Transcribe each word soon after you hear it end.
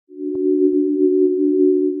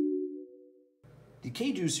The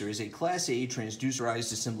K-Ducer is a Class A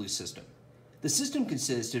transducerized assembly system. The system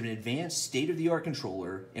consists of an advanced state-of-the-art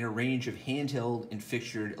controller and a range of handheld and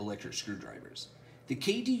fixtured electric screwdrivers. The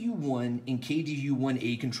KDU-1 and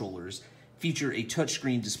KDU-1A controllers feature a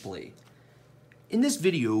touchscreen display. In this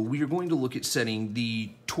video, we are going to look at setting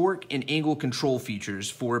the torque and angle control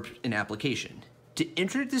features for an application. To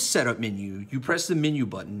enter this setup menu, you press the menu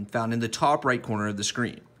button found in the top right corner of the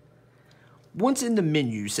screen. Once in the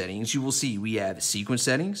menu settings, you will see we have sequence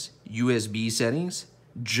settings, USB settings,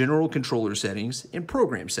 general controller settings, and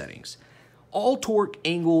program settings. All torque,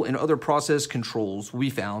 angle, and other process controls will be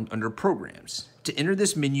found under programs. To enter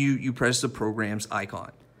this menu, you press the programs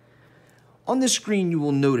icon. On this screen, you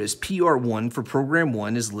will notice PR1 for program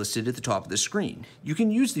 1 is listed at the top of the screen. You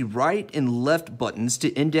can use the right and left buttons to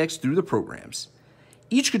index through the programs.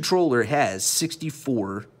 Each controller has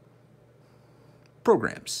 64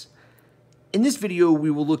 programs. In this video,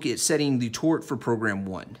 we will look at setting the torque for program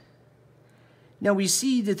 1. Now we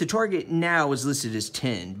see that the target now is listed as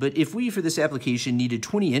 10, but if we, for this application, needed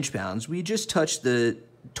 20 inch-pounds, we just touch the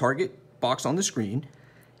target box on the screen,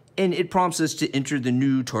 and it prompts us to enter the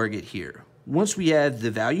new target here. Once we have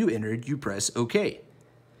the value entered, you press OK.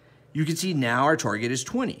 You can see now our target is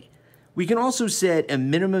 20. We can also set a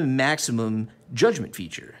minimum and maximum judgment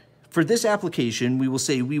feature. For this application, we will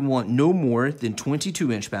say we want no more than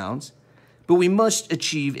 22 inch-pounds, but we must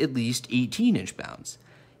achieve at least 18 inch-pounds.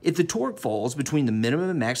 If the torque falls between the minimum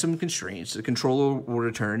and maximum constraints, the controller will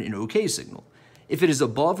return an OK signal. If it is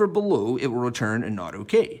above or below, it will return a not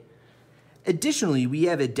OK. Additionally, we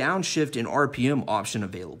have a downshift and RPM option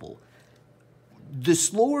available. The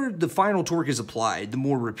slower the final torque is applied, the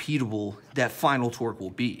more repeatable that final torque will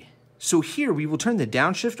be. So here we will turn the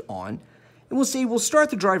downshift on, and we'll say we'll start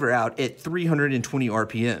the driver out at 320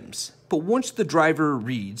 RPMs. But once the driver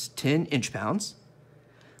reads 10 inch-pounds,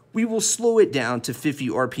 we will slow it down to 50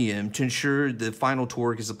 RPM to ensure the final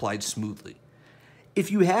torque is applied smoothly.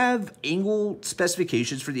 If you have angle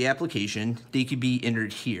specifications for the application, they could be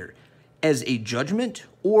entered here as a judgment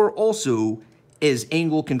or also as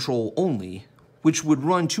angle control only, which would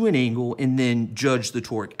run to an angle and then judge the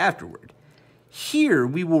torque afterward. Here,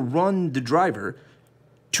 we will run the driver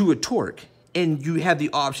to a torque, and you have the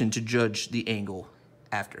option to judge the angle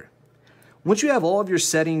after. Once you have all of your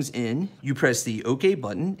settings in, you press the OK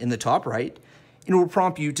button in the top right, and it will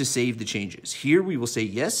prompt you to save the changes. Here we will say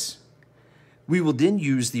yes. We will then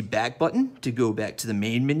use the back button to go back to the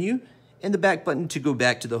main menu, and the back button to go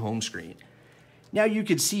back to the home screen. Now you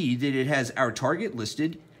can see that it has our target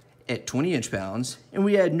listed at 20 inch-pounds, and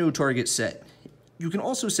we had no target set. You can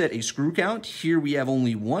also set a screw count. Here we have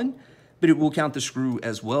only one, but it will count the screw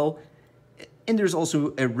as well, and there's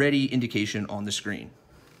also a ready indication on the screen.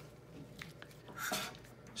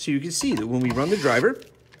 So you can see that when we run the driver,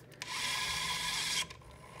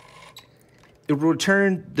 it will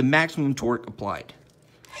return the maximum torque applied.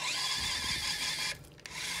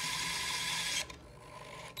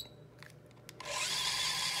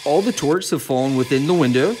 All the torques have fallen within the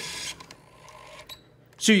window.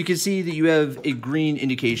 So you can see that you have a green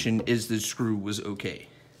indication as the screw was okay.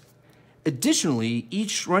 Additionally,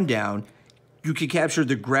 each rundown, you can capture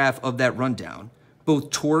the graph of that rundown, both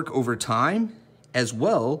torque over time as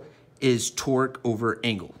well as torque over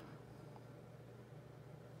angle.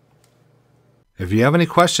 If you have any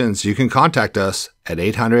questions, you can contact us at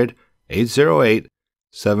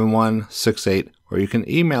 800-808-7168, or you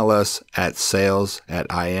can email us at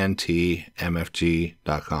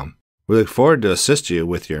sales@intmfg.com. We look forward to assist you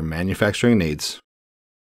with your manufacturing needs.